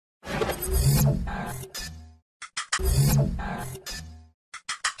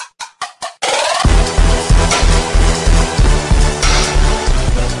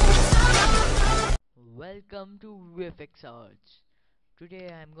Welcome to VFX Arts.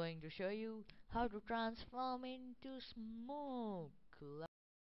 Today I'm going to show you how to transform into smoke.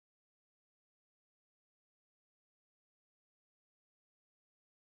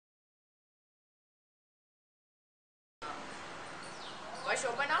 First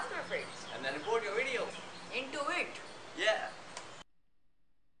open After Effects and then import your video. into it. Yeah.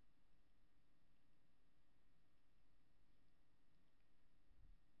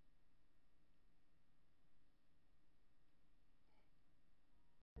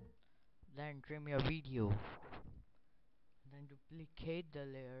 Then trim your video. Then duplicate the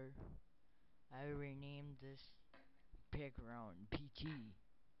layer. I rename this background PG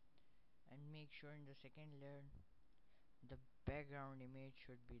and make sure in the second layer the background image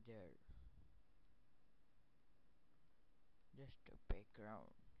should be there. Just a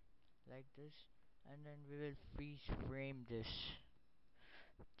background like this, and then we will freeze frame this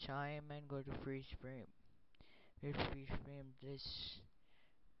time and go to freeze frame. We'll freeze frame this,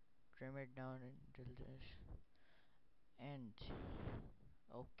 trim it down until this, and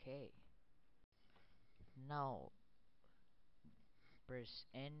okay. Now press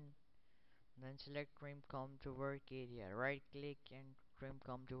N, then select trim come to work area, right click and trim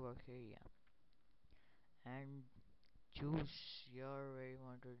come to work area, and choose your where you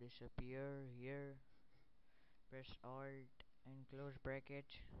want to disappear. Here press alt and close bracket,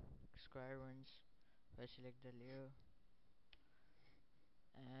 square ones. I select the layer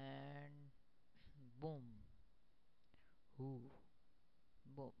and boom. Ooh,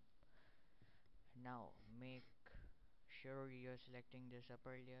 boom. Now make sure you're selecting this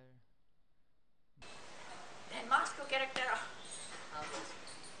upper layer. Then mask your character out.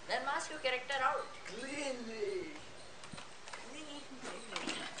 Then mask your character out. Cleanly.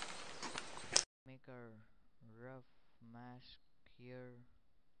 Make a rough mask here.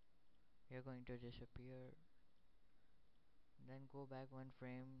 You're going to disappear. Then go back one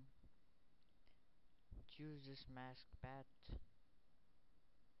frame. Choose this mask path.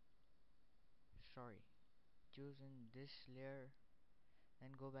 Sorry. Choose in this layer.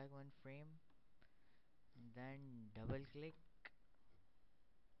 Then go back one frame. Then double click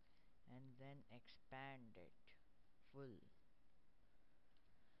and then expand it full.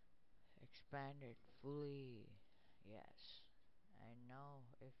 Expand it fully. Yes. And now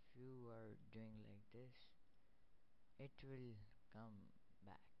if you are doing like this, it will come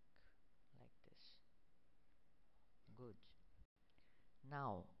back like this. Good.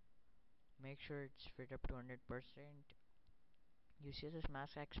 Now make sure it's fit up to 100%. You see this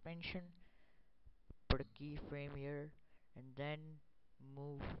mask expansion? Put a keyframe here and then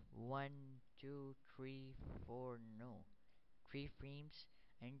move 1, 2, 3, 4, no, 3 frames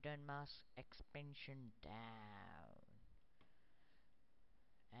and turn mask expansion down.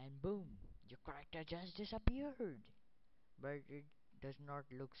 And boom, your character just disappeared. But it does not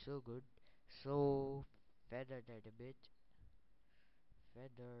look so good, so feather that a bit.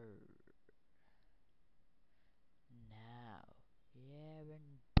 Feather. Now, yeah,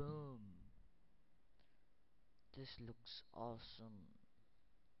 and boom. This looks awesome,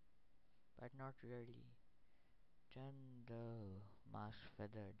 but not really. Turn the mask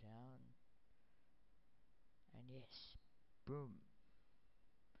feather down, and yes, boom.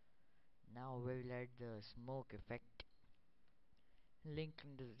 Now we'll add the smoke effect. Link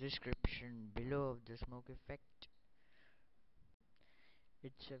in the description below of the smoke effect.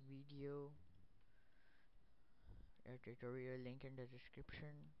 It's a video, a tutorial link in the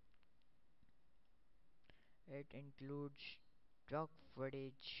description. It includes stock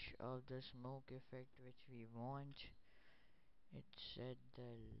footage of the smoke effect which we want. It's at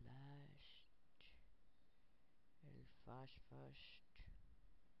the last. Fast.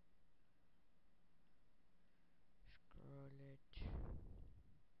 Scroll it.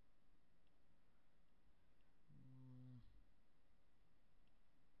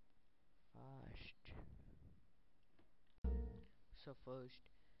 Fast. So first,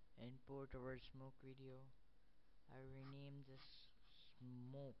 import our smoke video. I rename this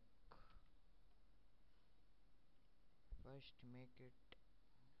smoke. First, make it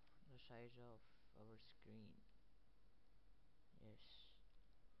the size of our screen. Yes.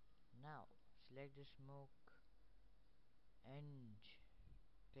 Now, select the smoke and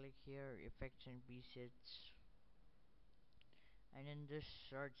click here, effects and presets. And in this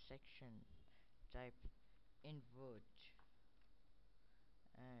search section, type invert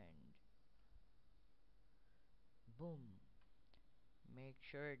and boom. Make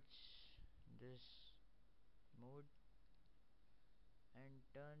sure it's this mode and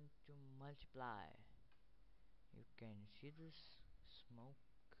turn to multiply. You can see this smoke,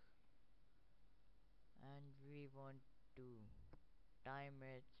 and we want to time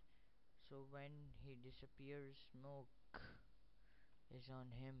it so when he disappears, smoke is on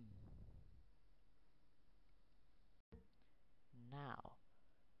him. Now,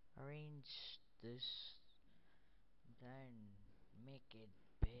 arrange this, then make it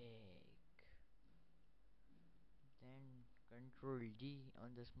big. Then Control D on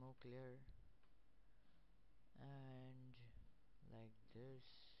the smoke layer and like this.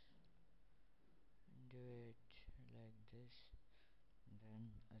 Do it like this.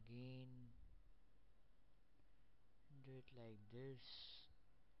 Then again do it like this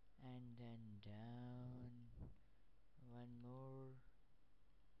and then down. One more.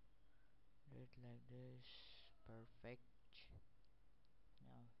 Do it like this. Perfect.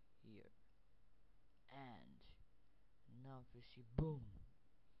 Now here. And now we see boom.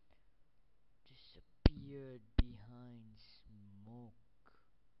 Disappeared behind smoke.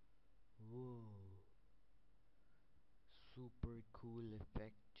 Whoa. Super cool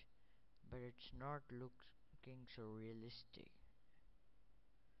effect. But it's not looking so realistic.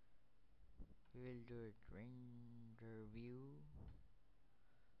 We will do it render view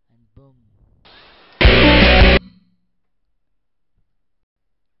and boom.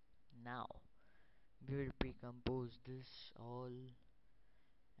 Now we will pre-compose this all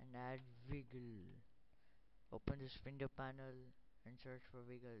and add wiggle. Open this window panel and search for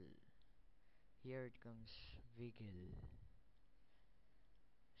wiggle. Here it comes, wiggle.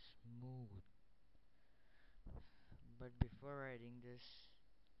 Smooth. But before adding this,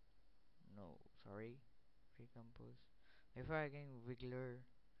 no, sorry, pre-compose. Before adding wiggler,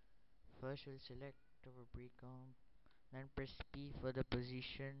 first we'll select our pre-comp, then press P for the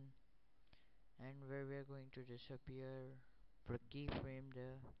position and where we are going to disappear. Put a keyframe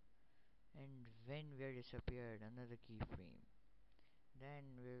there, and when we are disappeared, another keyframe.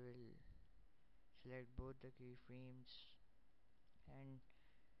 Then we will select both the keyframes and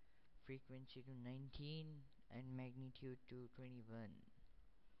frequency to 19 and magnitude to 21.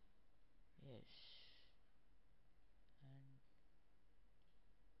 Yes, and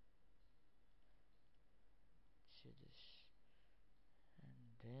see this, and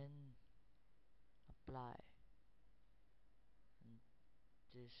then apply, and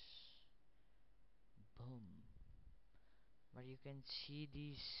this, boom. But you can see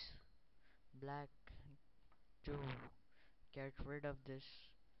these black. To get rid of this,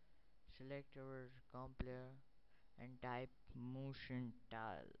 select our comp layer and type motion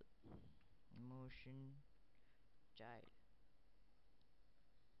tile. Motion tile.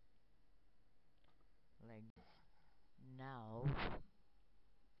 Like now,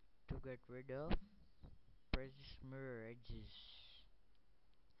 to get rid of, press mirror edges.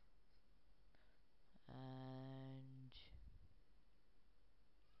 And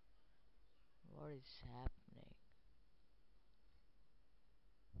what is happening?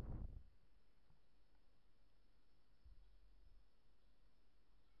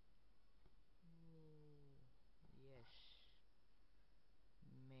 Ooh, yes,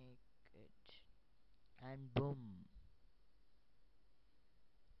 make it. And boom.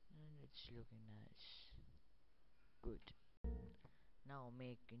 And it's looking nice. Good. Now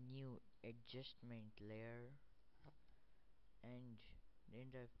make a new adjustment layer and in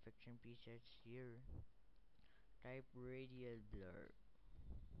the affection presets here type radial blur.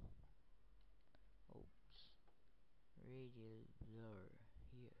 Oops, radial blur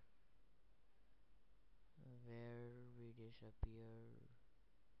here where we disappear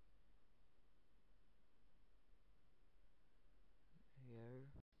here.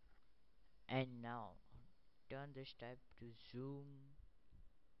 And now turn this type to zoom,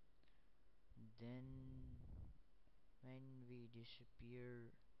 then when we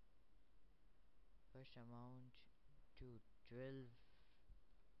disappear first amount to 12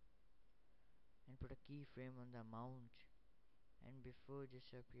 and put a keyframe on the amount, and before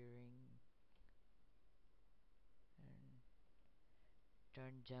disappearing and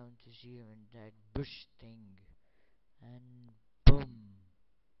turn down to 0 and that bush thing, and boom,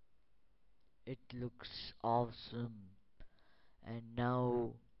 it looks awesome. And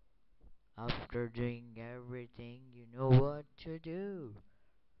now after doing everything, you know what to do.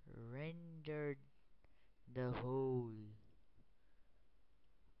 Render the whole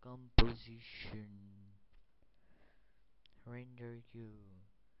composition. Render you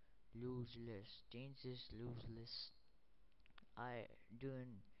lossless. Change this lossless. I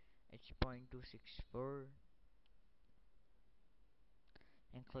doing it's 0.264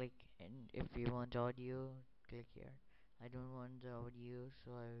 and click, and if you want audio click here. I don't want the audio,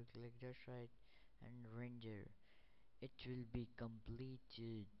 so I will click this right and render. It will be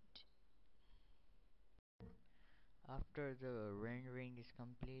completed. After the rendering is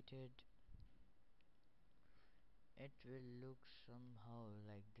completed, it will look somehow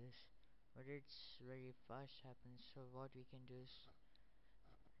like this, but it's very fast happens. So what we can do is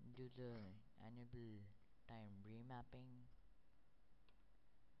do the enable time remapping,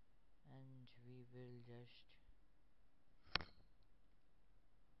 and we will just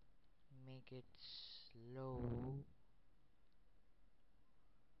make it slow,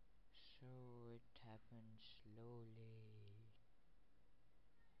 so it happens slowly.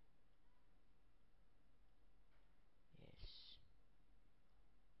 Yes,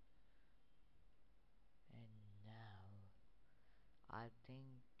 and now I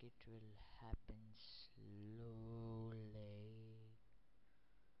think it will happen slowly.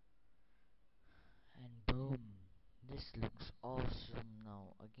 And boom, this looks awesome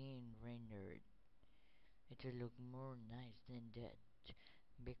now. Again rendered. It will look more nice than that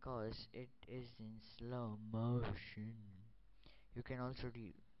because it is in slow motion. You can also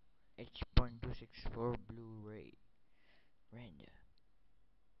do H.264 Blu-ray render.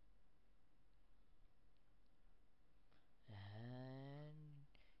 And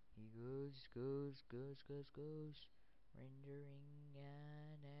he goes, rendering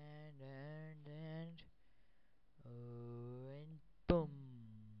and oh, and boom,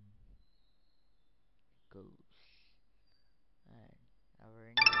 goes. And our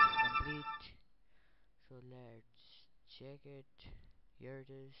render is complete. So let's check it. Here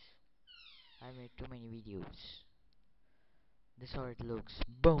it is. I made too many videos. This is how it looks.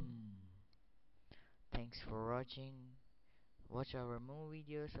 Boom. Thanks for watching. Watch our more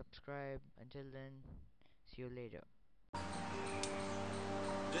videos. Subscribe. Until then, see you later.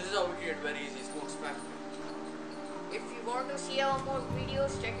 This is how we create very easy smoke spam. If you want to see our more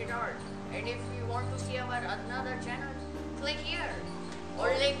videos, check it out. And if you want to see our another channel, click here or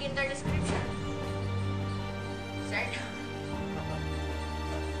link in the description. Send